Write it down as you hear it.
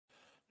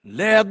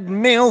Let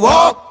me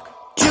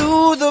walk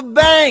to the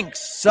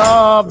banks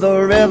of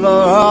the river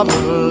of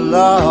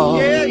love,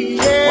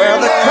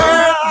 where the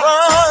current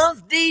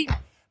runs deep,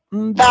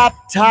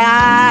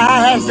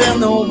 baptized in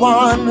the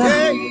one,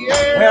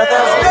 where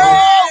there's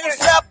no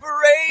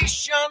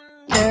separation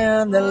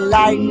and the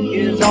light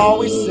is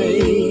always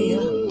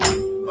safe,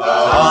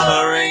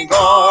 honoring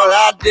all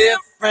our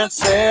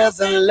differences,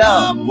 and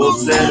love will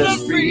set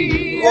us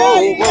free.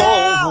 Oh,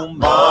 oh,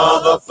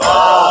 Mother,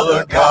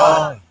 Father,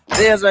 God,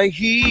 there's a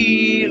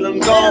healing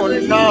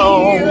going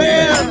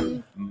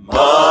on.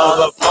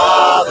 Mother,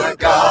 Father,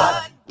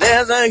 God,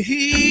 there's a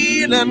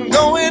healing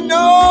going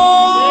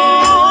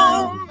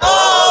on.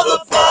 Mother,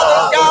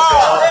 Father,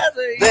 God,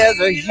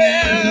 there's a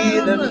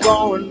healing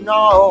going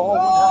on.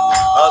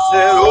 I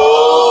said,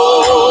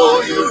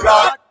 oh, you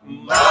rock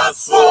my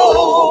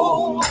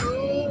soul.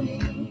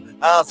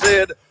 I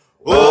said,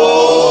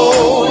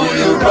 oh,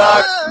 you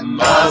rock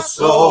my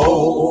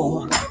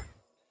soul.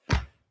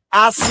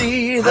 I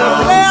see the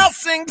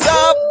blessings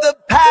of the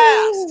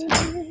past.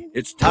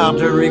 It's time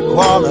to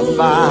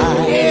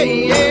requalify.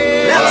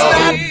 Let's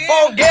not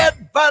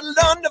forget, but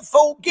learn to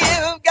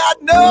forgive. God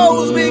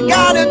knows we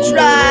gotta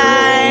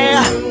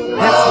try.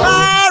 It's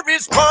my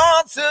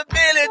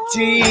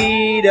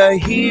responsibility to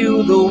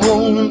heal the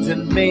wounds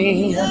in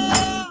me.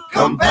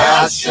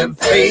 Compassion,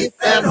 faith,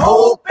 and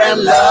hope,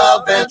 and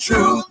love, and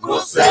truth will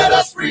set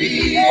us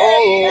free.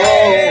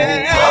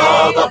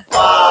 Oh, Mother,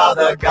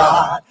 Father,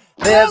 God,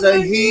 there's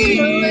a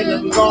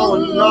healing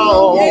going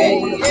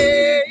on.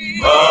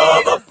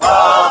 Mother,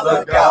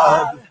 Father,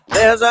 God,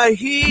 there's a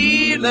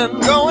healing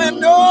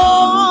going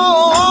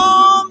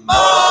on.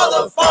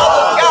 Mother,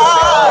 Father,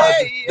 God,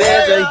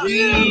 there's a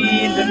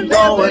healing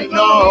going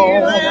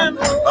on.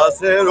 I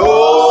said,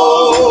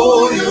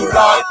 oh, you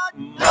rock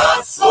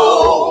my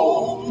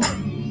soul.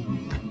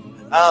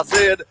 I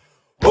said,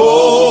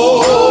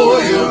 oh,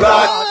 you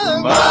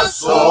rock my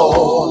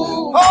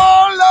soul.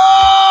 Oh,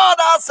 Lord,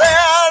 I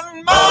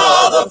said,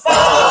 Mother,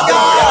 Father,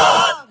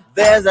 God,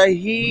 there's a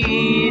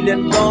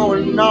healing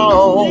going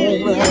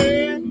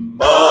on.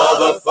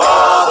 Mother,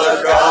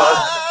 Father,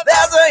 God,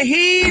 there's a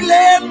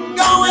healing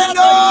going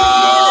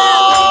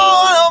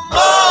on.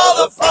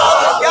 Mother,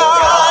 Father,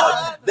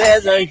 God,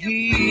 there's a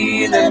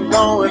healing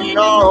going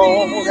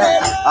on.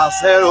 I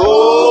said,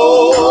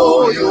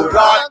 oh, you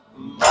rock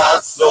my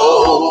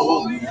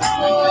soul.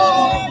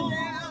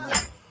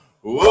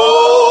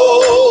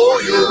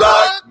 Oh, you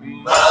rock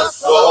my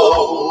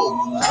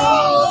soul.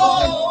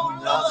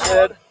 I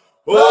said,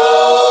 oh,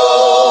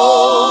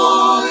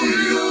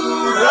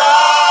 you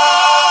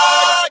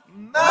rock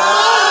my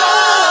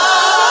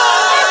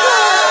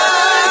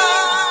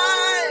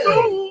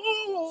soul.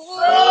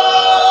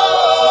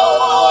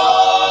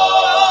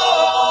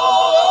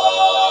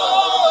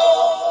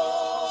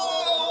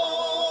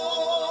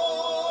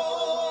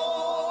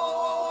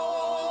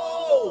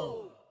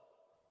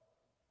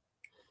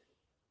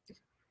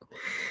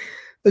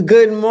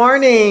 Good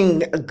morning,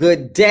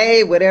 good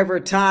day, whatever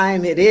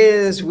time it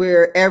is,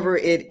 wherever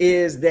it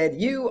is that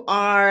you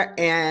are,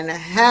 and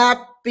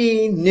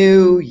Happy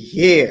New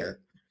Year.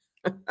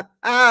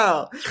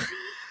 Oh,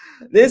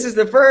 this is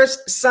the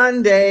first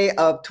Sunday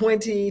of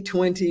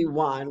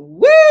 2021.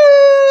 Woo!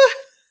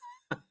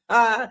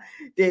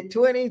 Did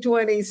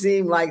 2020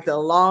 seem like the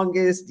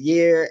longest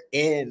year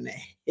in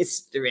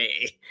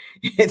history?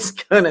 It's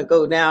going to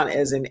go down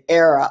as an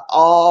era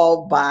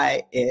all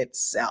by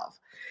itself.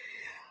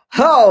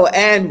 Oh,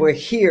 and we're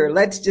here.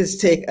 Let's just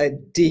take a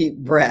deep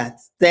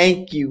breath.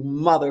 Thank you,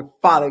 Mother,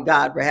 Father,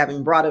 God, for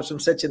having brought us from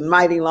such a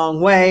mighty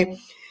long way. I'd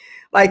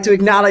like to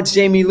acknowledge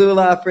Jamie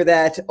Lula for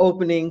that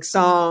opening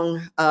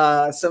song.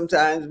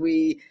 Sometimes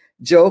we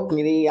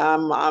jokingly,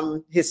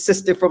 I'm his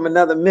sister from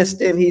another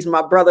mister, and he's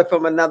my brother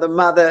from another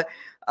mother,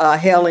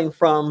 hailing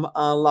from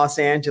Los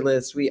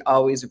Angeles. We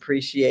always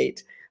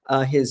appreciate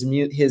his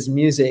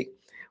music.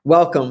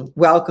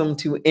 Welcome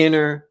to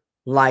Inner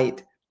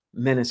Light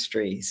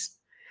Ministries.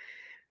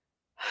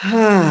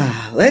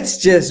 Let's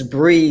just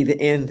breathe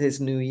in this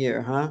new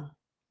year, huh?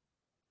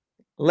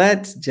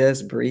 Let's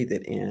just breathe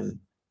it in.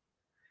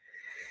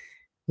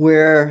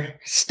 We're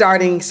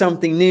starting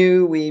something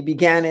new. We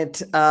began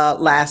it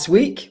last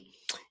week.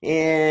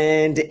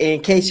 And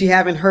in case you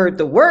haven't heard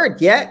the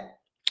word yet,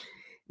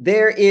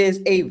 there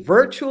is a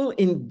virtual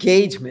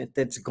engagement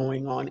that's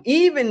going on,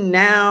 even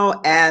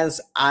now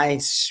as I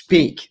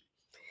speak.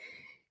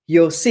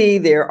 You'll see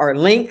there are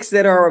links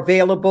that are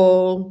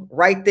available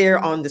right there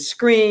on the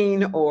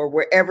screen, or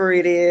wherever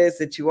it is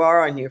that you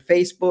are on your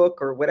Facebook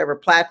or whatever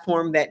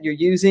platform that you're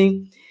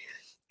using.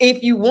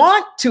 If you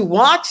want to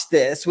watch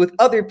this with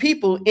other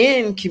people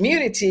in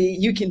community,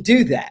 you can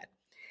do that.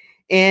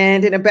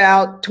 And in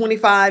about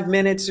 25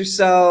 minutes or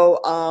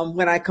so,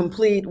 when I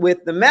complete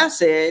with the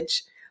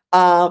message,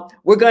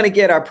 we're going to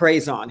get our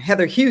praise on.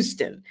 Heather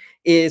Houston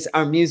is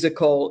our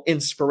musical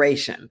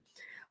inspiration.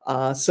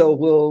 So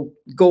we'll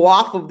go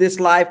off of this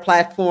live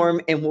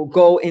platform and we'll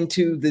go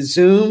into the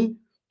Zoom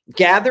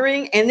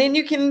gathering, and then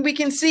we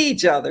can see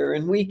each other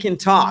and we can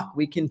talk.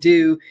 We can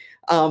do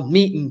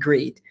meet and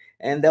greet.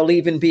 And there'll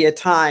even be a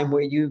time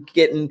where you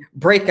get in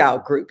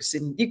breakout groups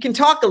and you can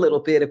talk a little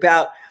bit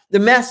about the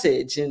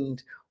message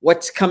and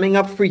what's coming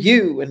up for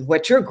you and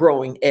what you're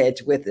growing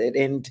edge with it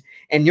and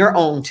your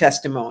own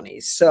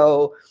testimonies.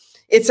 So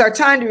it's our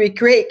time to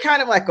recreate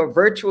kind of like a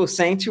virtual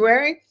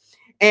sanctuary.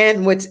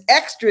 And what's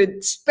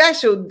extra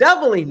special,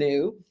 doubly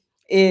new,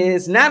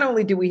 is not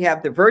only do we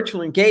have the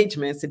virtual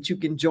engagements that you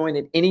can join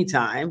at any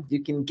time,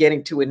 you can get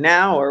into it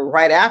now or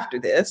right after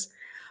this.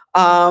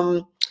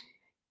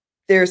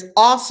 There's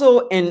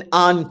also an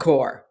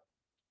encore.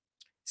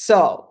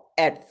 So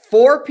at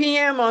 4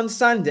 p.m. on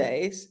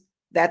Sundays,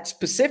 that's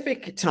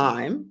Pacific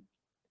time,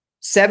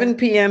 7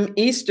 p.m.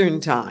 Eastern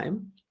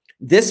time,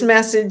 this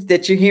message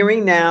that you're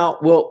hearing now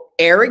will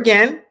air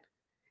again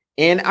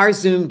in our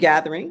Zoom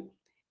gathering,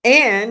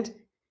 and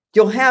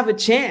you'll have a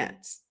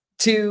chance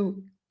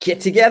to get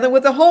together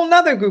with a whole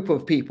nother group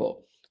of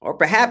people. Or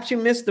perhaps you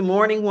missed the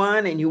morning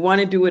one and you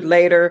want to do it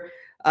later.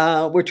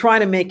 We're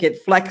trying to make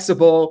it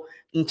flexible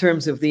in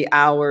terms of the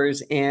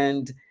hours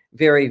and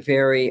very,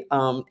 very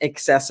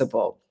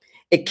accessible.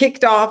 It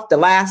kicked off the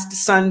last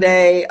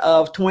Sunday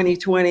of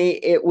 2020.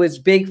 It was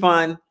big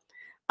fun.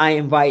 I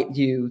invite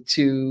you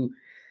to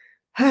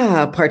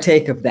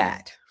partake of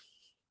that.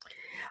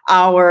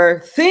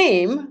 Our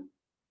theme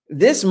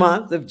this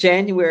month of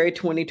January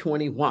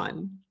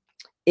 2021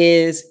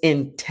 is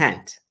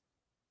intent.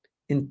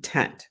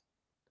 Intent.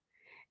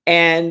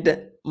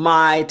 And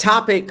my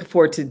topic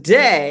for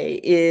today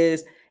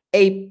is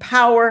a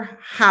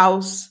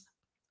powerhouse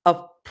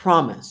of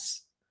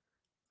promise.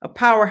 A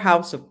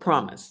powerhouse of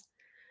promise.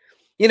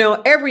 You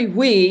know, every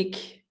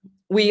week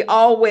we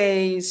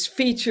always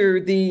feature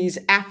these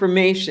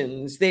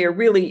affirmations. They are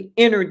really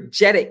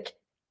energetic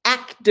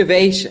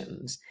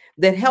activations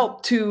that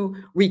help to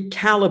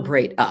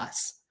recalibrate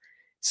us.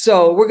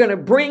 So we're going to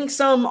bring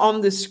some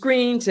on the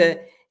screen to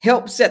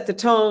help set the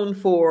tone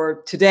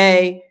for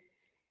today.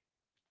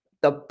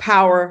 The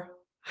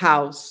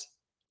powerhouse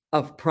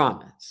of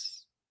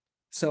promise.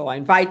 So I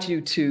invite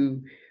you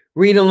to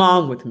read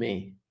along with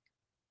me.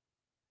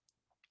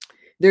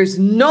 There's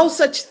no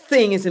such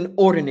thing as an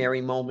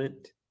ordinary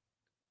moment.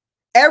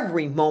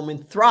 Every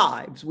moment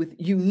thrives with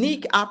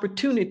unique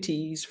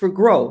opportunities for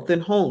growth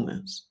and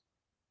wholeness.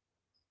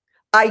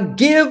 I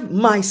give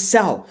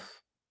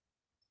myself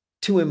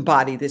to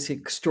embody this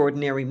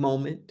extraordinary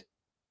moment.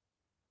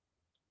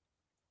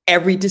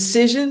 Every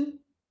decision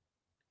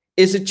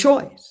is a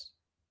choice.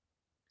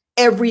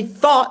 Every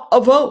thought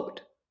a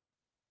vote.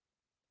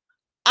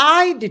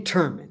 I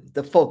determine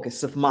the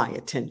focus of my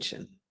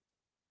attention.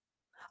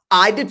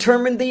 I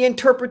determine the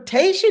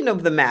interpretation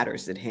of the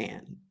matters at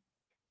hand.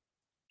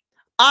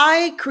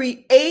 I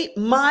create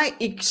my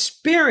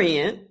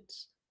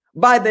experience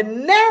by the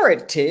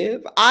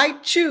narrative I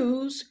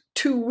choose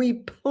to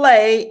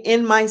replay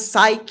in my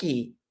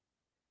psyche.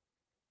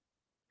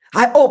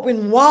 I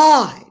open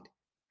wide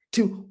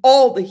to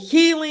all the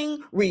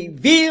healing,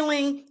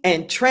 revealing,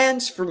 and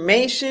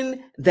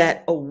transformation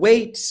that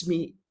awaits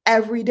me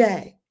every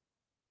day.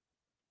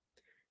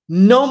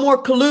 No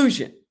more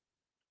collusion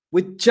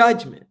with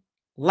judgment,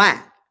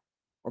 lack,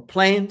 or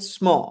playing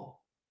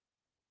small.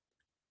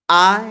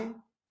 I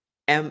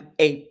am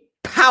a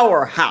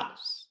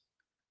powerhouse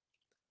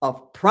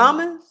of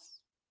promise,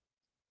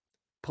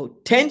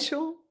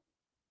 potential,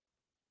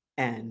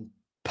 and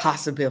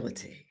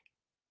possibility.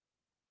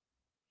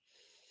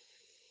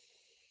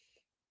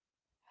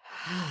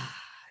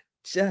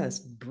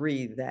 Just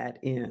breathe that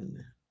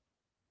in.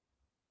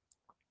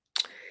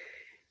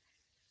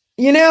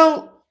 You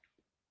know,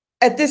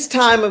 at this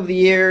time of the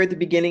year, the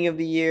beginning of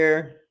the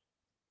year,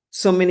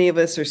 so many of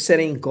us are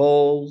setting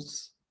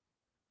goals.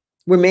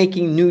 We're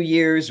making New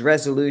Year's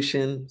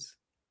resolutions,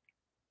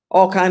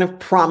 all kind of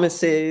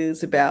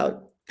promises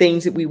about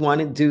things that we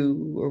want to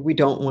do or we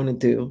don't want to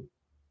do.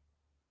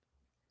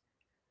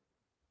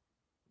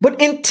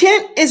 But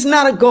intent is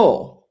not a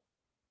goal.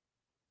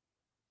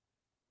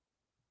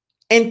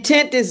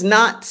 Intent is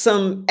not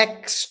some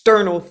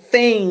external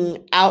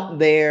thing out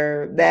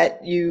there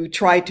that you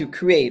try to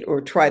create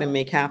or try to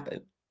make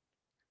happen.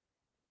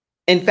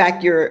 In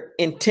fact, your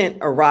intent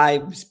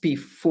arrives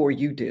before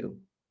you do.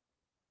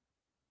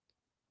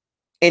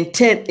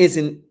 Intent is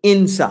an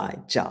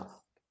inside job.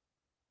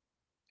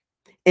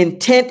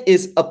 Intent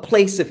is a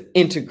place of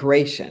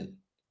integration.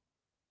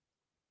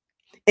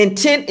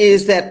 Intent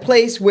is that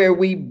place where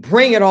we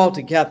bring it all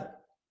together,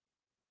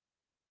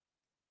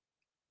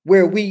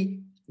 where we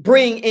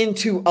bring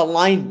into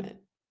alignment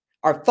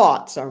our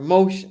thoughts, our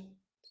emotions,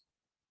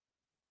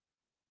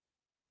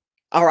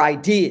 our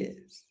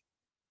ideas,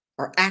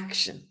 our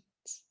actions,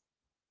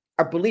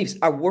 our beliefs,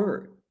 our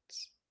words,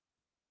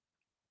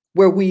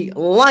 where we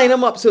line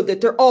them up so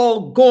that they're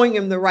all going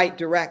in the right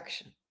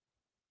direction.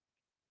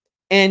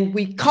 And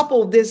we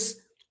couple this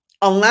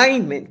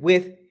alignment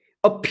with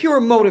a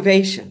pure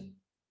motivation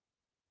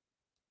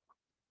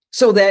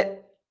so that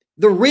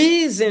the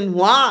reason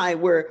why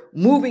we're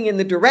moving in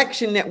the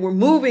direction that we're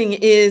moving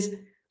is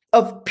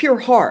of pure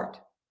heart.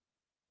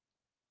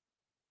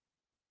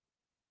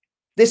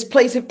 This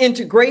place of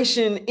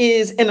integration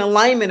is an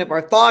alignment of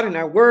our thought and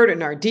our word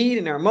and our deed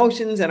and our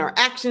emotions and our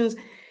actions,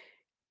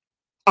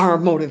 our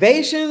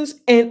motivations,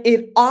 and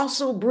it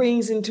also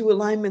brings into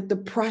alignment the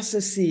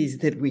processes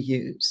that we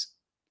use.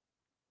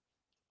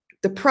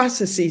 The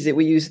processes that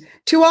we use.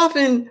 Too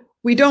often,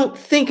 we don't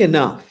think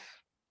enough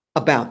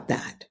about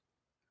that.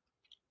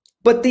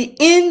 But the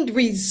end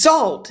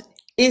result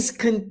is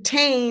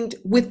contained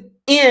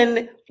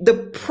within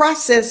the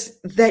process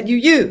that you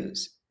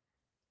use.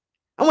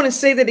 I want to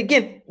say that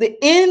again. The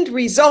end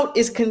result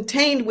is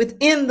contained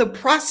within the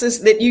process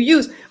that you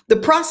use. The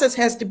process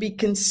has to be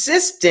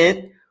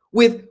consistent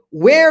with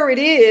where it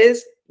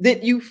is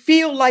that you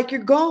feel like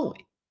you're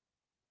going.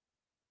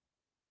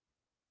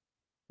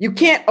 You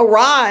can't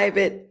arrive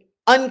at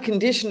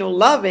unconditional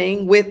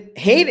loving with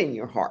hate in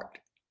your heart.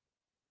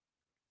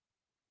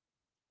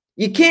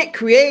 You can't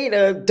create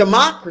a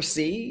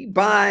democracy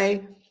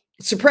by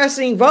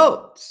suppressing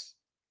votes,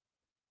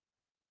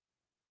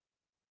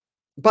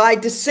 by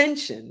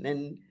dissension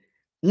and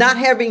not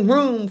having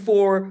room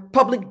for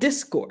public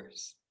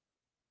discourse.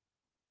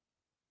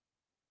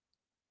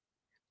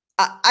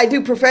 I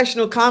do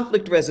professional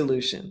conflict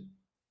resolution.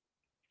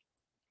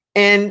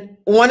 And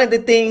one of the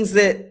things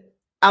that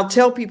I'll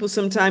tell people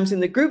sometimes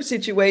in the group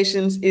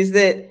situations is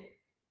that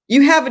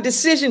you have a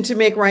decision to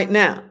make right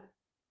now.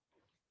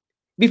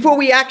 Before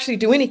we actually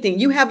do anything,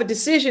 you have a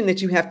decision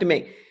that you have to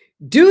make.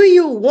 Do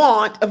you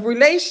want a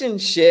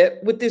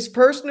relationship with this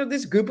person or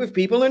this group of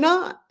people or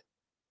not?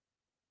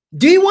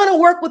 Do you want to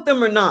work with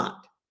them or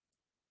not?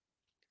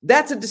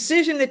 That's a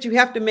decision that you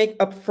have to make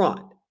up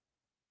front.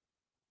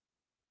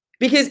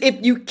 Because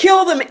if you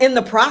kill them in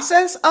the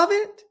process of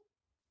it,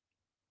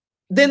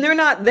 then they're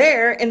not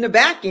there in the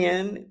back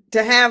end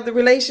to have the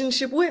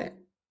relationship with.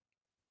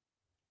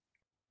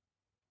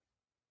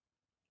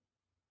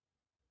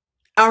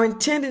 Our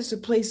intent is a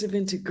place of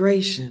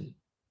integration.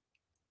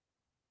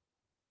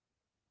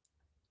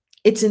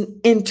 It's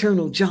an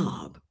internal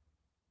job.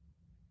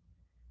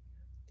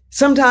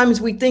 Sometimes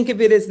we think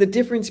of it as the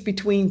difference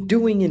between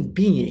doing and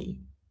being.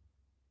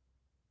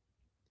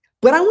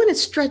 But I want to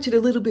stretch it a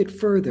little bit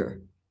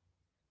further.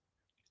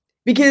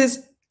 Because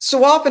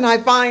so often I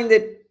find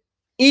that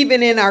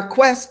even in our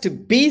quest to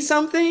be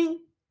something,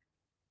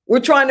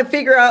 we're trying to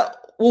figure out,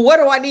 well, what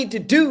do I need to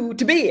do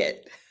to be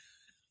it?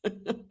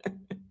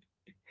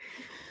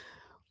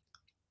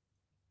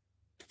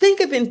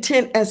 Think of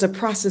intent as a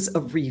process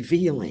of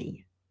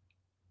revealing.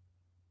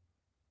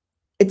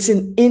 It's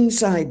an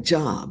inside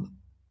job.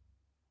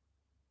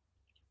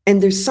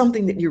 And there's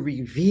something that you're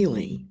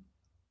revealing.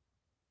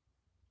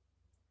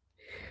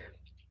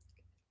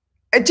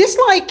 Just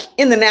like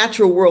in the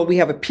natural world, we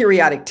have a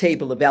periodic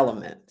table of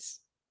elements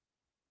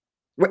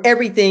where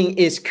everything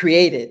is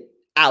created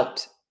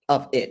out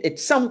of it.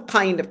 It's some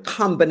kind of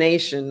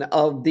combination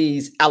of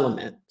these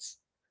elements.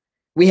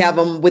 We have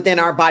them within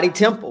our body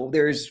temple.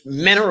 There's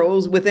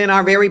minerals within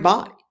our very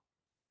body.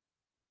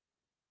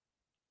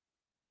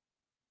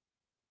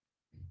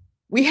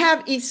 We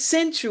have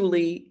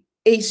essentially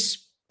a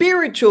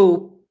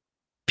spiritual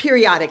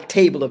periodic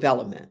table of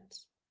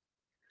elements.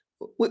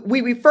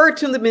 We refer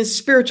to them as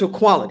spiritual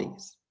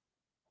qualities.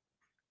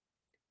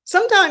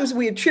 Sometimes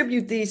we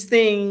attribute these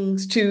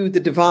things to the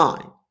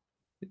divine.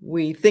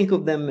 We think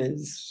of them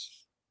as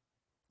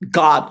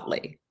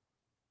godly.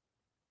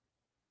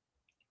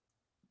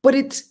 But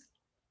it's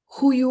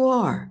who you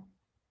are.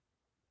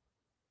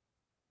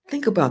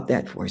 Think about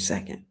that for a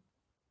second.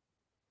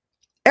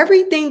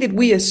 Everything that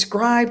we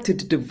ascribe to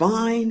the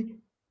divine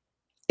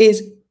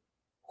is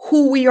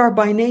who we are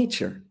by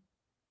nature,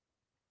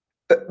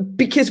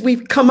 because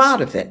we've come out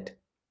of it.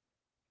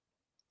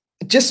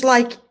 Just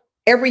like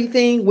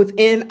everything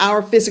within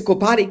our physical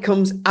body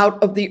comes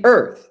out of the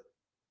earth,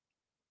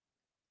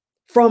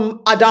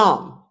 from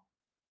Adam,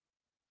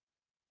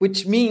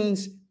 which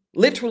means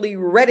literally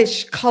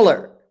reddish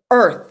color,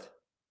 earth,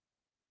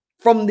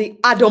 from the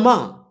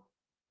Adamah,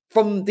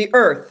 from the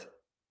earth.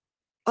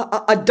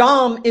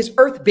 Adam is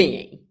earth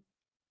being.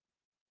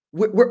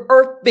 We're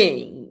earth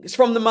beings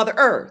from the Mother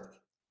Earth.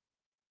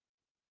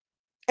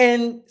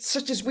 And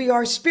such as we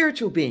are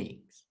spiritual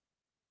beings.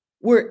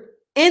 We're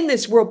in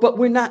this world, but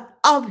we're not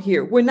of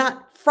here. We're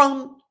not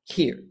from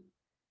here.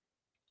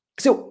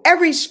 So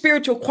every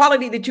spiritual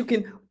quality that you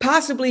can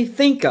possibly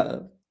think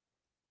of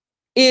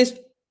is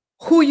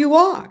who you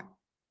are.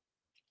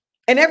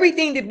 And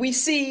everything that we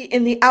see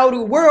in the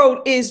outer world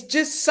is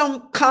just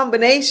some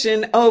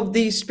combination of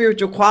these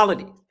spiritual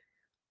qualities.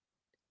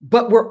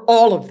 But we're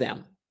all of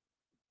them.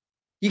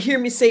 You hear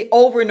me say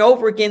over and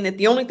over again that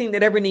the only thing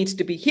that ever needs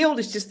to be healed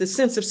is just the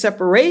sense of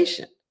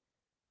separation.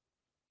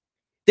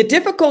 The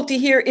difficulty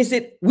here is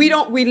that we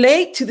don't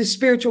relate to the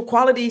spiritual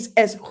qualities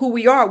as who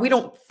we are. We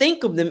don't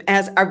think of them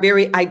as our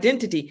very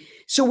identity.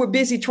 So we're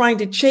busy trying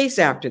to chase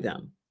after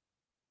them.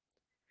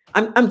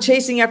 I'm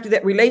chasing after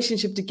that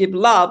relationship to give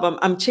love.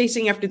 I'm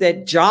chasing after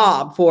that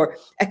job for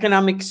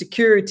economic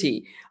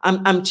security.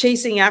 I'm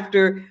chasing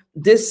after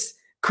this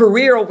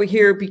career over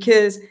here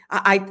because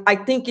I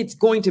think it's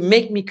going to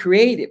make me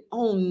creative.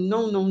 Oh,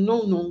 no, no,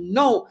 no, no,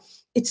 no.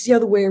 It's the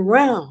other way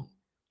around.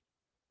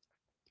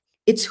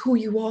 It's who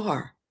you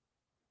are.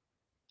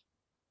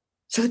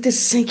 So let this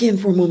sink in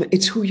for a moment.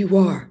 It's who you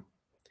are.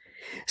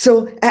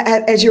 So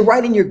as you're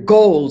writing your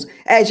goals,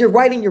 as you're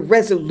writing your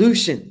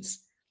resolutions,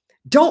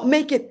 don't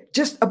make it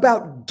just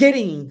about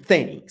getting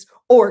things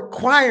or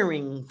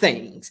acquiring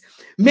things.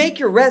 Make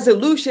your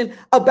resolution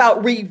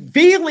about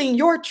revealing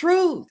your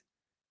truth,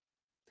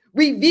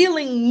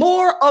 revealing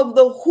more of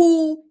the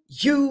who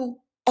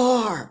you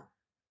are.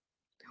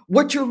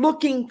 What you're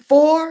looking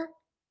for,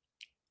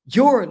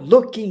 you're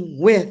looking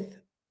with.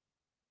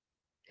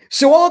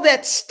 So all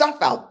that stuff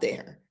out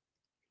there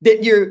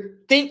that you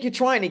think you're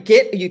trying to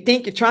get, or you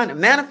think you're trying to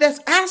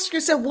manifest, ask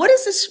yourself, what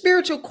is the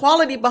spiritual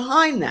quality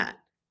behind that?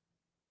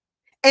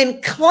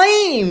 And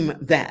claim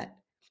that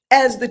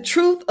as the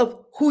truth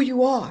of who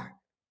you are.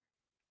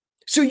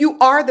 So you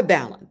are the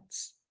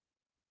balance.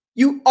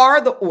 You are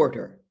the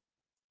order.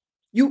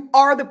 You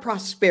are the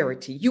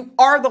prosperity. You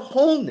are the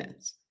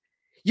wholeness.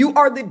 You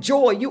are the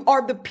joy. You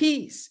are the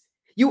peace.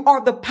 You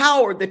are the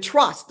power, the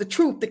trust, the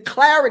truth, the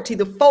clarity,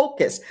 the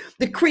focus,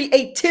 the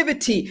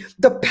creativity,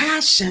 the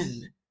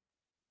passion.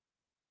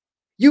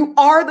 You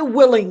are the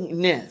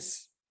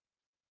willingness.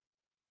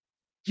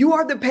 You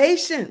are the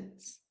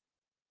patience.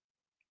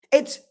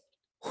 It's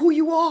who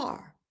you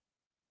are.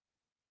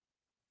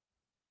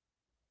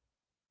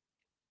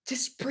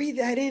 Just breathe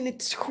that in.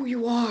 It's who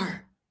you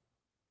are.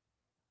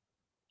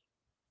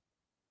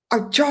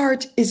 Our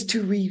charge is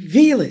to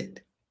reveal it.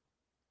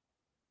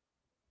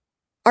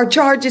 Our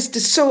charge is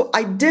to so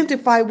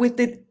identify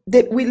with it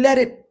that we let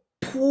it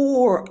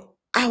pour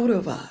out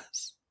of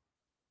us.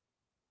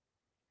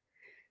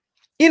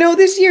 You know,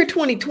 this year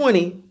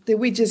 2020 that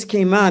we just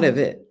came out of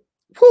it,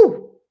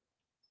 whew,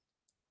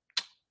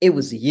 it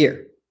was a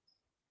year.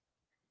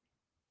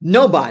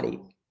 Nobody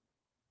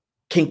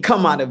can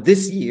come out of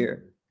this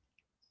year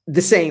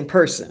the same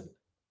person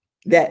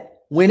that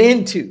went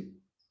into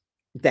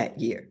that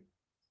year.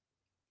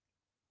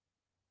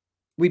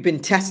 We've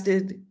been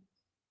tested.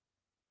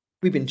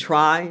 We've been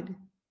tried.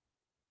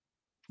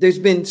 There's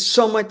been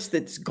so much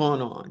that's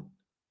gone on.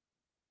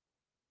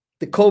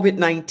 The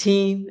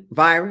COVID-19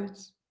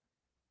 virus,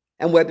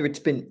 and whether it's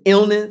been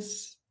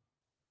illness,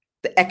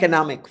 the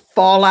economic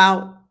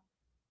fallout,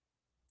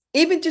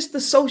 even just the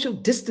social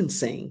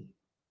distancing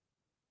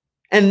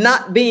and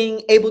not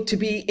being able to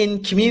be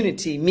in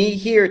community, me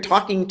here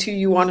talking to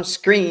you on a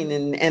screen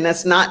and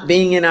us not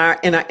being in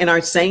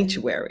our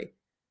sanctuary.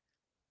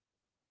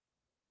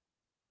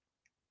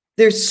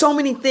 There's so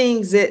many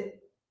things that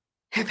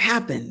have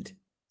happened.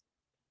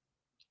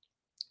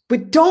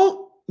 But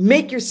don't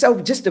make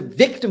yourself just a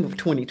victim of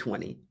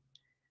 2020.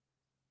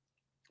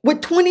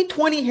 What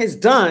 2020 has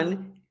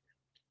done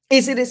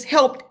is it has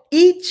helped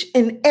each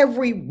and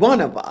every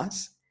one of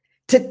us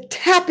to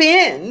tap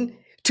in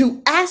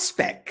to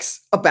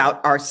aspects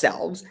about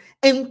ourselves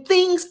and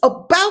things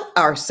about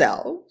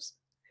ourselves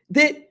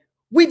that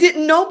we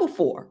didn't know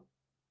before,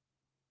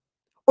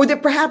 or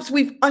that perhaps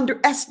we've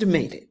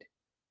underestimated.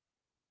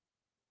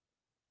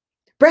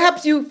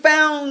 Perhaps you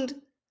found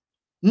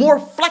more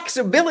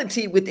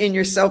flexibility within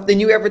yourself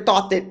than you ever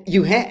thought that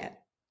you had.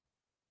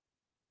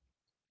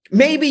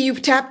 Maybe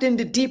you've tapped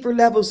into deeper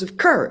levels of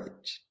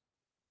courage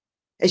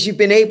as you've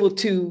been able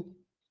to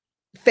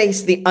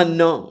face the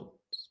unknowns.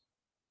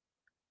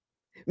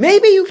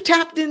 Maybe you've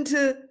tapped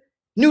into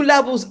new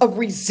levels of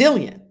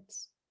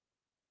resilience,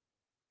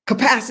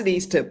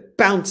 capacities to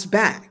bounce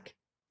back.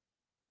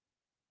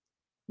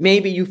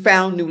 Maybe you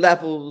found new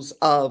levels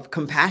of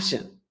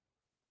compassion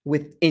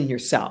within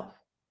yourself,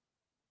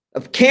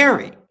 of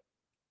caring,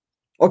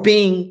 or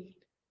being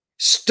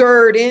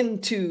stirred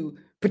into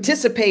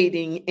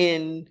participating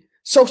in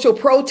social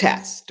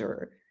protest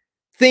or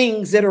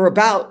things that are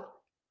about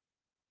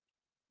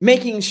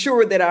making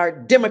sure that our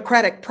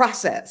democratic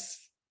process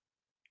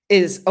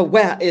is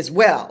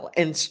well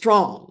and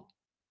strong.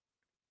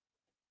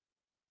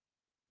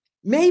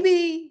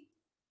 Maybe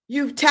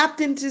you've tapped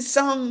into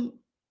some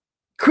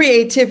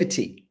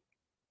creativity.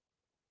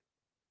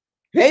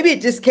 Maybe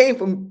it just came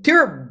from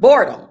pure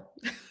boredom.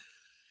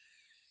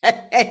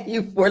 And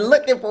you were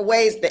looking for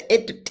ways to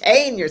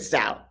entertain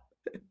yourself.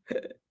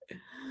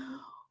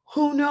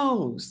 Who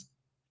knows?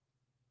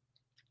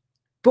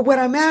 But what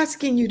I'm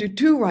asking you to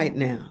do right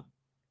now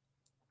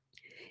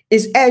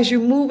is, as you're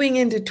moving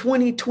into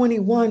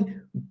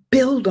 2021,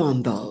 build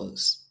on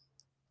those.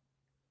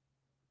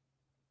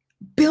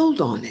 Build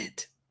on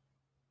it.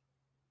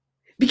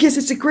 Because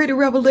it's a greater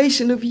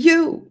revelation of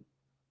you.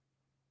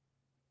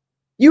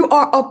 You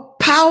are a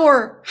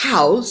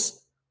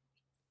powerhouse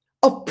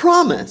of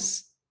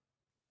promise.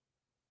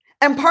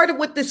 And part of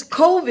what this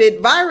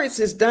COVID virus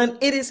has done,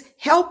 it has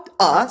helped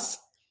us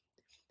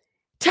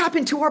tap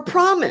into our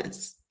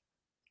promise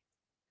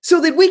so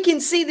that we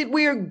can see that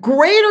we are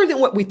greater than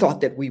what we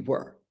thought that we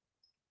were.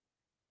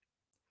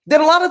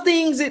 That a lot of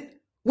things that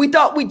we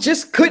thought we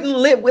just couldn't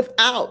live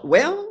without,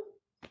 well,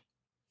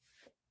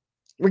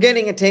 we're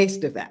getting a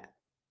taste of that.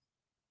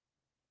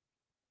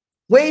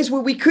 Ways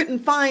where we couldn't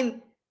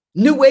find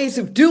new ways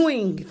of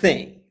doing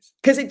things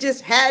because it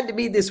just had to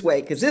be this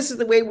way, because this is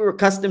the way we were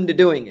accustomed to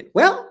doing it.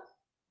 Well,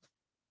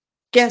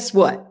 guess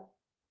what?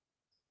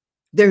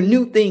 There are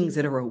new things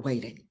that are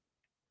awaiting.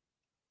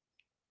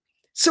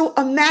 So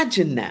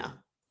imagine now,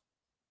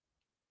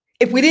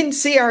 if we didn't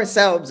see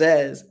ourselves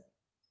as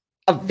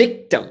a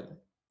victim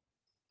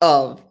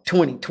of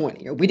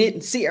 2020, or we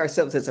didn't see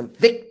ourselves as a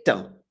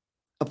victim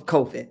of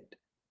COVID.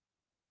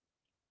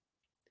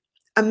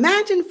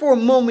 Imagine for a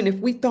moment if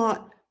we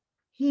thought,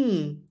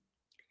 you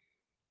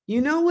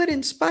know what?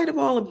 In spite of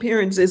all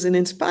appearances and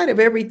in spite of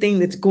everything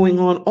that's going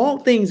on, all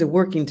things are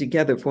working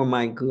together for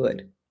my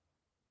good.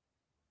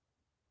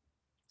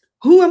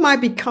 Who am I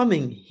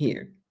becoming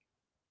here?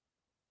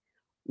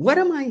 What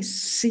am I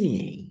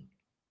seeing?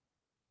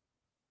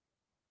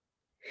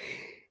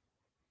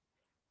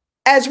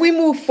 As we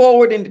move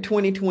forward into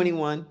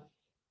 2021,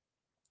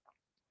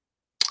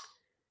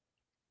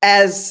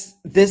 as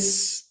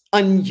this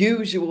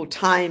unusual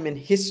time in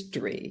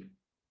history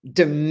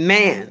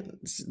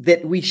demands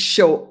that we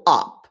show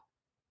up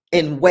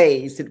in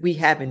ways that we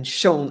haven't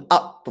shown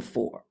up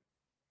before,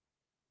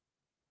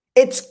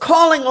 it's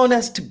calling on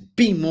us to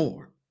be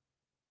more.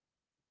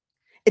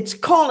 It's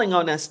calling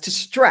on us to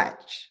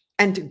stretch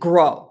and to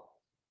grow.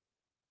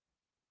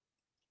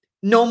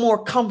 No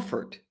more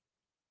comfort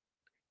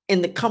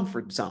in the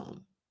comfort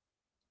zone.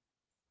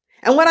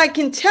 And what I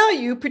can tell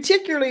you,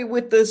 particularly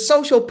with the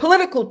social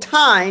political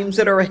times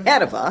that are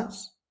ahead of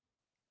us,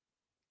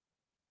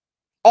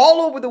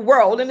 all over the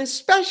world, and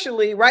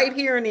especially right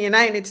here in the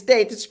United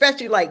States,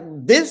 especially like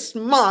this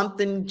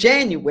month in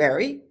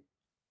January,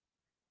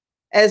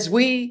 as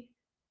we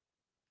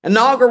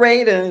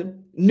inaugurate a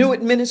new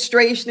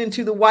administration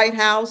into the White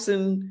House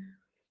and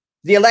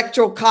the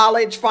Electoral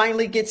College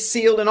finally gets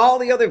sealed and all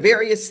the other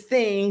various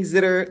things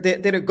that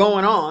are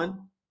going on,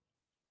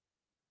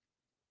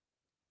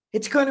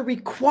 it's going to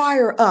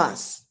require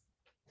us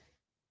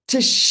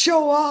to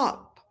show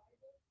up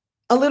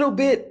a little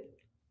bit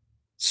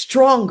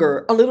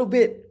stronger, a little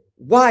bit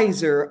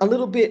wiser, a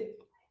little bit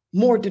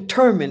more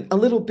determined, a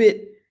little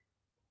bit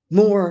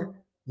more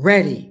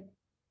ready,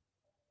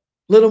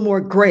 a little more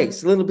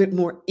grace, a little bit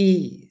more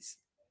ease,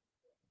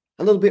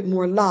 a little bit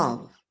more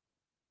love,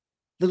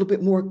 a little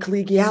bit more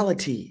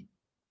collegiality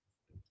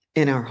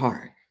in our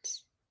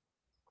hearts.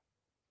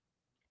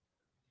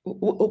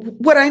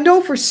 What I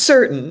know for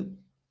certain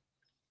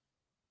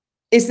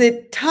is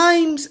that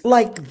times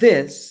like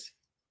this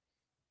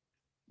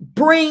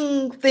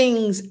bring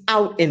things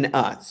out in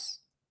us.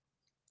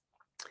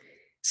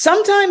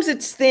 Sometimes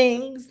it's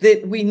things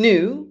that we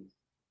knew,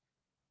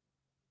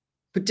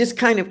 but just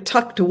kind of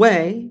tucked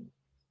away.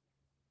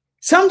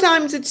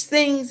 Sometimes it's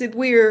things that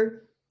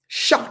we're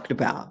shocked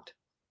about.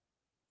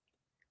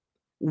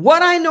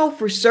 What I know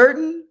for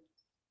certain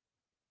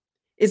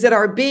is that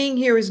our being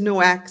here is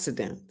no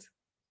accident.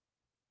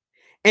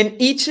 And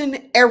each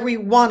and every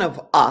one of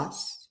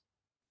us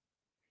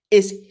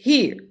is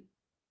here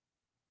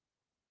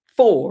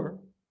for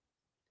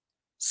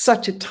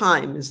such a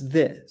time as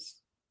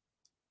this.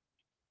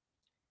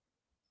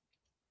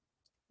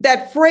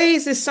 That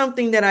phrase is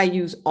something that I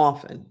use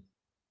often,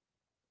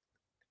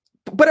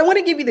 but I want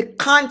to give you the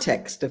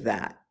context of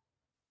that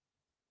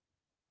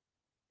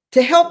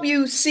to help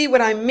you see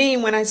what I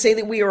mean when I say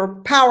that we are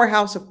a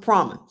powerhouse of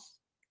promise.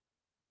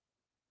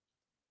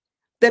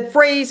 That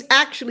phrase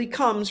actually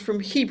comes from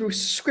Hebrew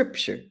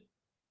scripture,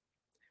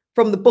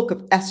 from the book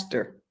of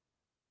Esther.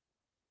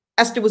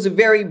 Esther was a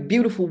very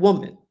beautiful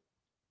woman,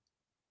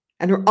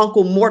 and her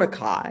uncle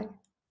Mordecai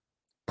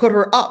put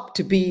her up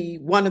to be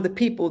one of the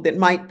people that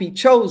might be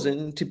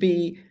chosen to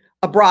be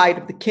a bride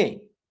of the king.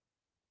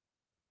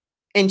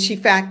 And she,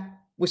 in fact,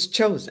 was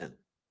chosen.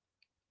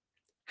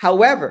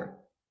 However,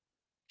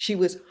 she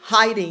was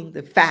hiding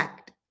the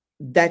fact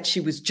that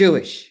she was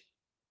Jewish.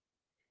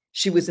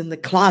 She was in the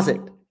closet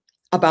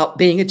about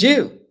being a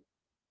Jew.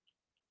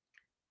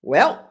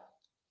 Well,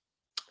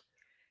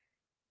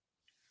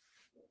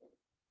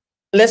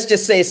 let's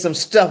just say some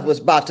stuff was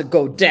about to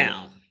go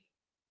down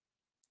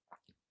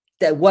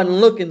that wasn't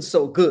looking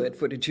so good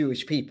for the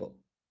Jewish people.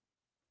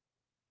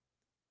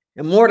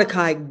 And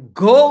Mordecai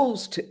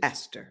goes to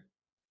Esther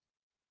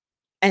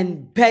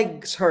and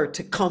begs her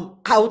to come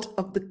out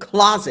of the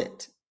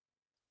closet,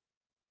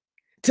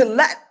 to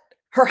let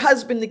her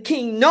husband, the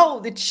king,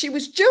 know that she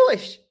was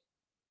Jewish,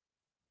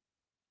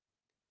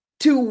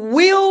 to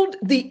wield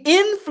the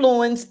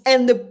influence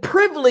and the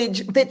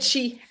privilege that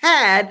she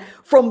had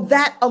from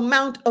that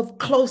amount of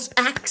close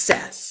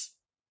access.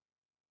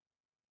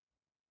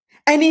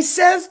 And he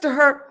says to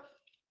her,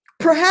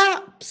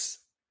 perhaps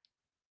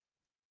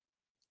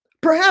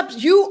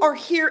you are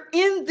here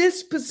in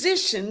this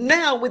position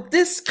now with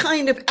this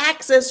kind of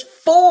access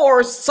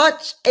for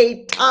such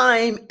a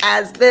time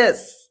as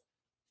this.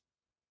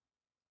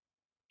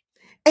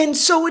 And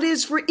so it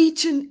is for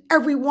each and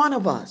every one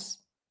of us.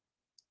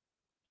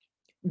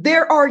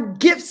 There are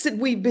gifts that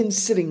we've been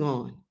sitting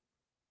on.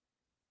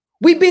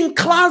 We've been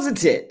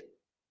closeted.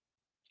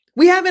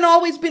 We haven't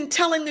always been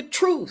telling the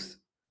truth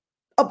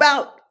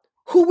about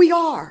who we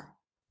are.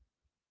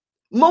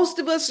 Most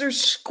of us are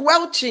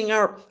squelching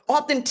our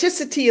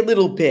authenticity a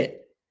little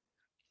bit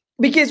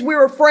because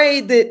we're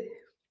afraid that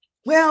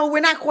well, we're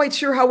not quite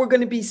sure how we're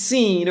going to be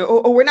seen,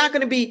 or we're not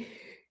going to be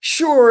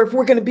sure if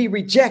we're going to be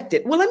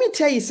rejected. Well, let me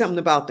tell you something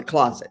about the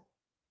closet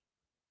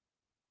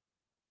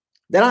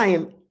that I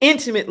am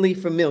intimately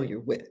familiar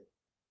with.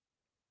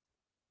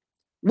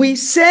 We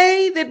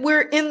say that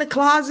we're in the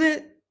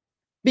closet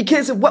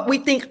because of what we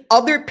think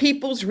other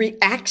people's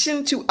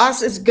reaction to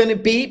us is going to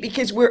be,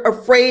 because we're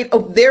afraid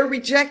of their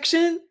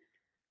rejection.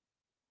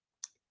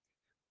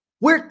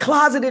 We're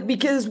closeted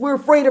because we're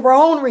afraid of our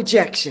own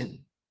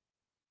rejection.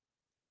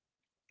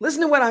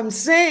 Listen to what I'm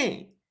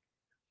saying.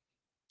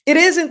 It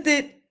isn't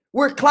that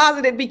we're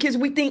closeted because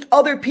we think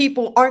other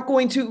people aren't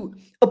going to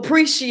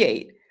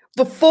appreciate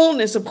the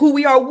fullness of who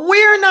we are.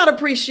 We're not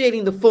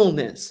appreciating the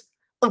fullness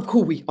of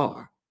who we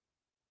are.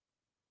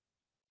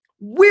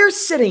 We're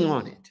sitting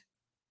on it.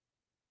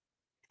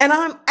 And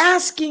I'm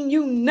asking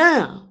you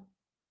now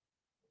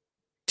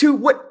to,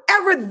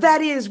 whatever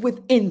that is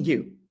within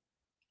you,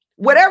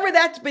 whatever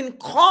that's been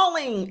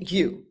calling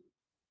you.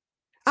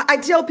 I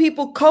tell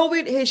people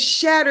COVID has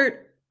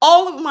shattered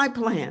all of my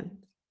plans.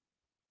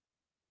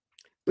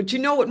 But you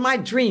know what? My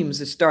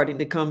dreams are starting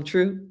to come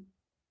true.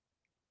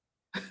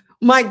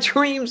 My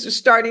dreams are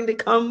starting to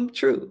come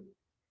true.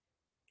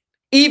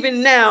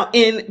 Even now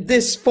in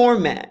this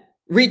format,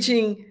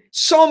 reaching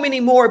so many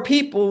more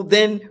people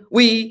than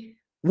we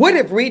would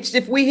have reached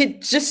if we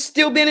had just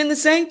still been in the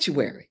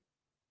sanctuary.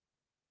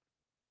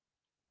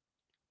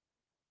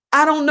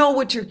 I don't know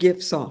what your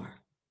gifts are.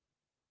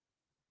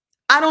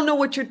 I don't know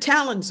what your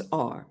talents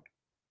are.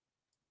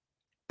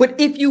 But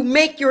if you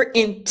make your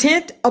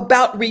intent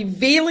about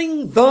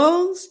revealing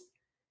those,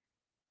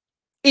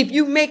 if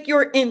you make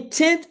your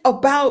intent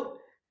about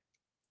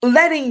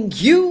letting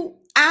you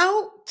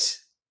out,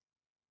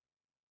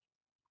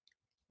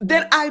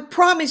 then I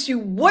promise you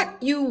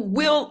what you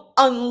will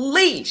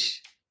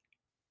unleash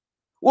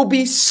will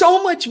be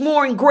so much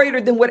more and greater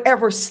than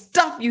whatever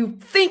stuff you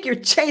think you're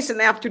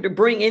chasing after to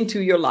bring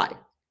into your life.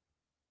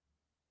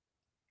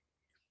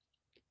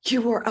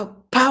 You are a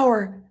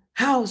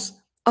powerhouse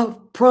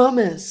of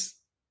promise.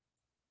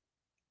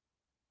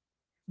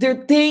 There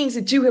are things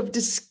that you have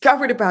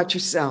discovered about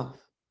yourself.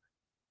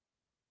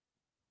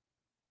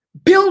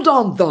 Build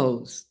on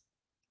those.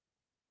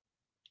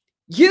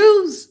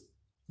 Use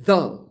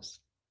those.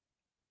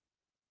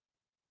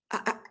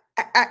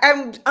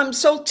 I'm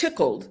so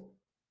tickled.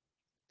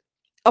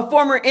 A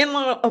former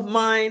in-law of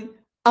mine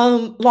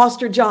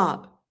lost her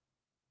job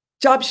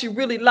she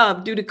really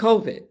loved due to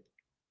COVID.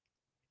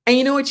 And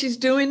you know what she's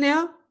doing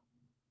now?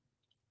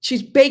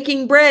 She's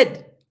baking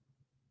bread.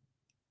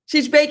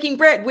 She's baking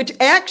bread, which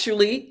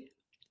actually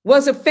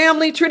was a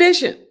family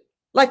tradition,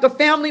 like a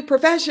family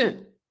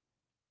profession,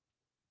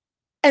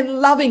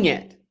 and loving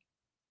it.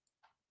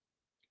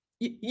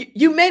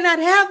 You may not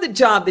have the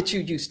job that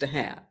you used to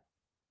have.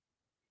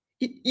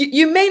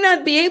 You may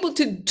not be able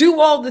to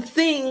do all the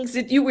things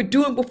that you were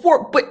doing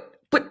before, but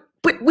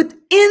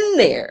within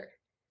there,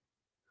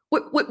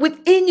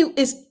 within you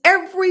is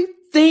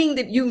everything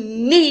that you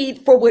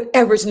need for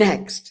whatever's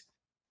next.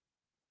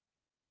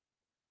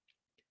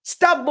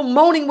 Stop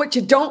bemoaning what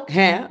you don't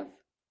have.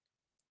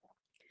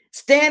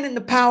 Stand in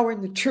the power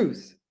and the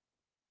truth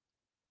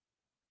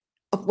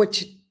of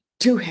what you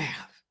do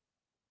have.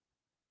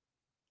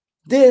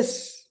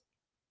 This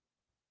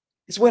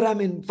is what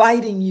I'm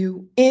inviting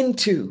you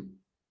into.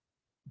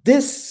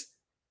 This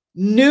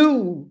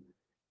new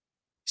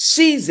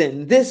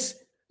season, this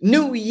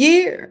new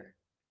year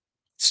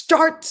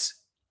starts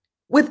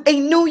with a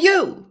new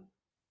you.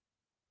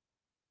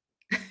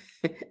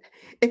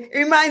 It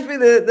reminds me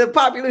of the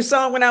popular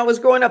song when I was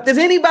growing up. Does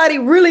anybody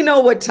really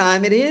know what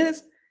time it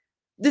is?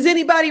 Does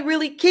anybody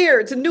really care?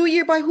 It's a new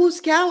year by whose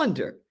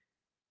calendar?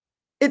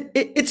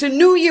 It's a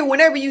new year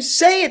whenever you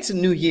say it's a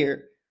new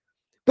year.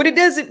 But it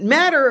doesn't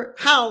matter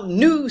how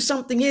new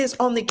something is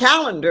on the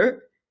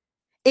calendar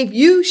if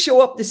you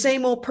show up the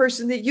same old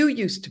person that you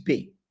used to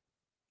be.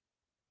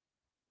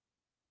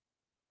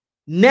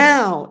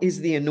 Now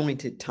is the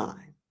anointed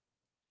time.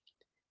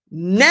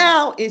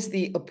 Now is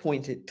the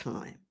appointed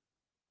time.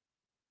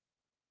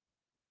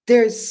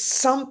 There's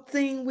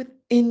something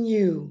within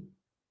you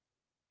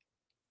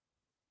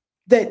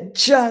that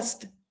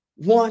just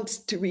wants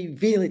to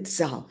reveal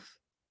itself.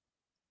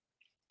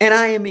 And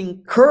I am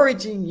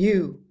encouraging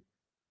you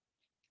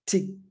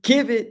to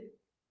give it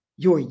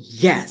your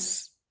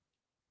yes.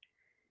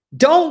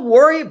 Don't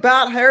worry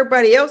about how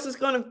everybody else is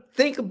going to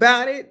think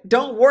about it.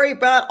 Don't worry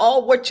about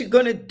all what you're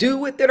going to do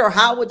with it or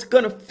how it's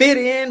going to fit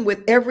in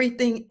with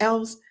everything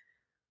else.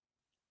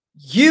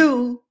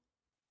 You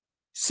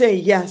say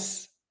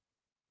yes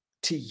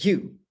to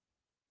you.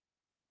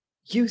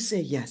 You say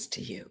yes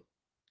to you.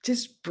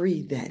 Just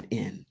breathe that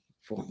in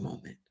for a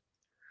moment.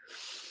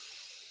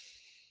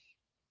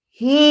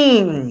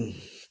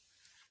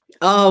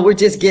 Oh, we're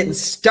just getting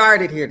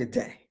started here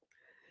today.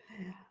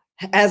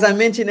 As I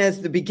mentioned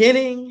at the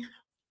beginning,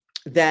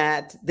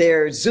 that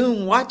there's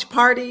Zoom watch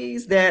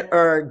parties that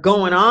are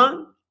going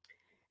on,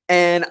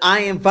 and I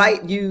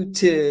invite you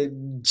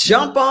to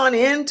jump on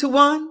into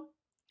one.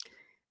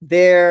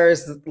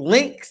 There's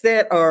links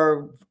that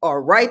are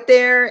right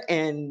there,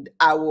 and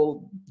I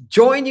will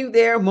join you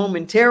there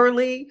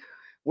momentarily.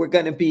 We're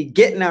going to be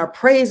getting our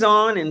praise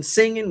on and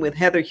singing with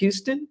Heather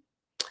Houston.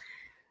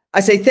 I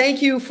say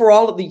thank you for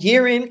all of the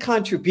year-end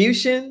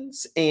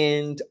contributions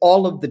and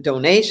all of the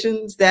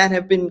donations that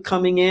have been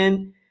coming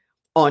in.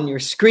 On your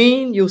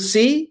screen, you'll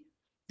see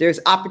there's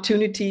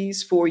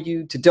opportunities for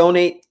you to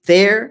donate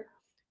there.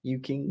 You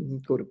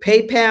can go to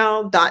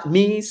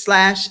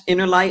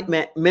paypal.me/Light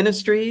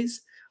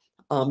Ministries.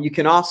 You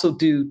can also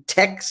do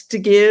text to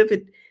give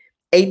at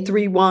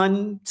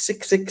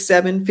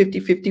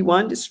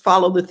 831-667-5051. Just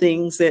follow the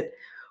things that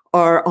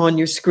are on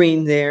your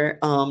screen there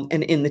and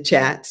in the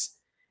chats.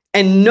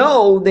 And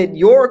know that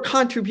your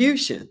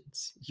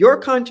contributions are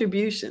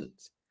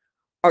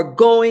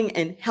going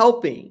and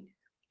helping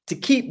to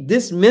keep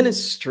this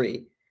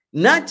ministry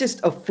not just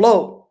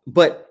afloat,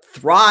 but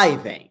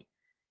thriving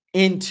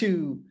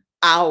into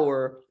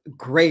our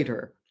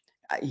greater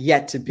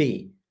yet to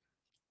be.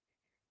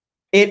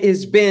 It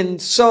has been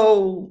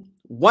so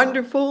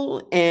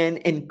wonderful and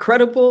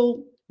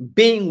incredible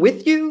being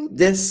with you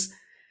this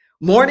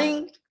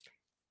morning,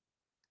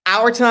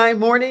 our time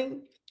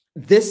morning.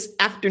 This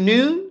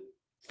afternoon,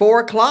 4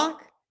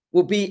 o'clock,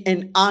 will be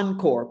an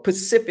encore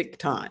Pacific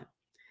time.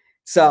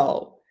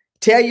 So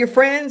tell your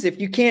friends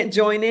if you can't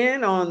join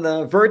in on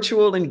the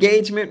virtual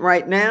engagement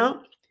right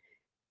now.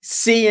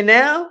 See you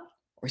now,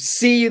 or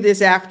see you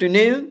this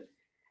afternoon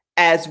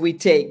as we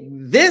take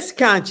this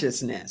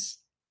consciousness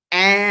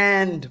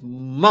and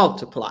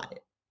multiply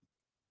it.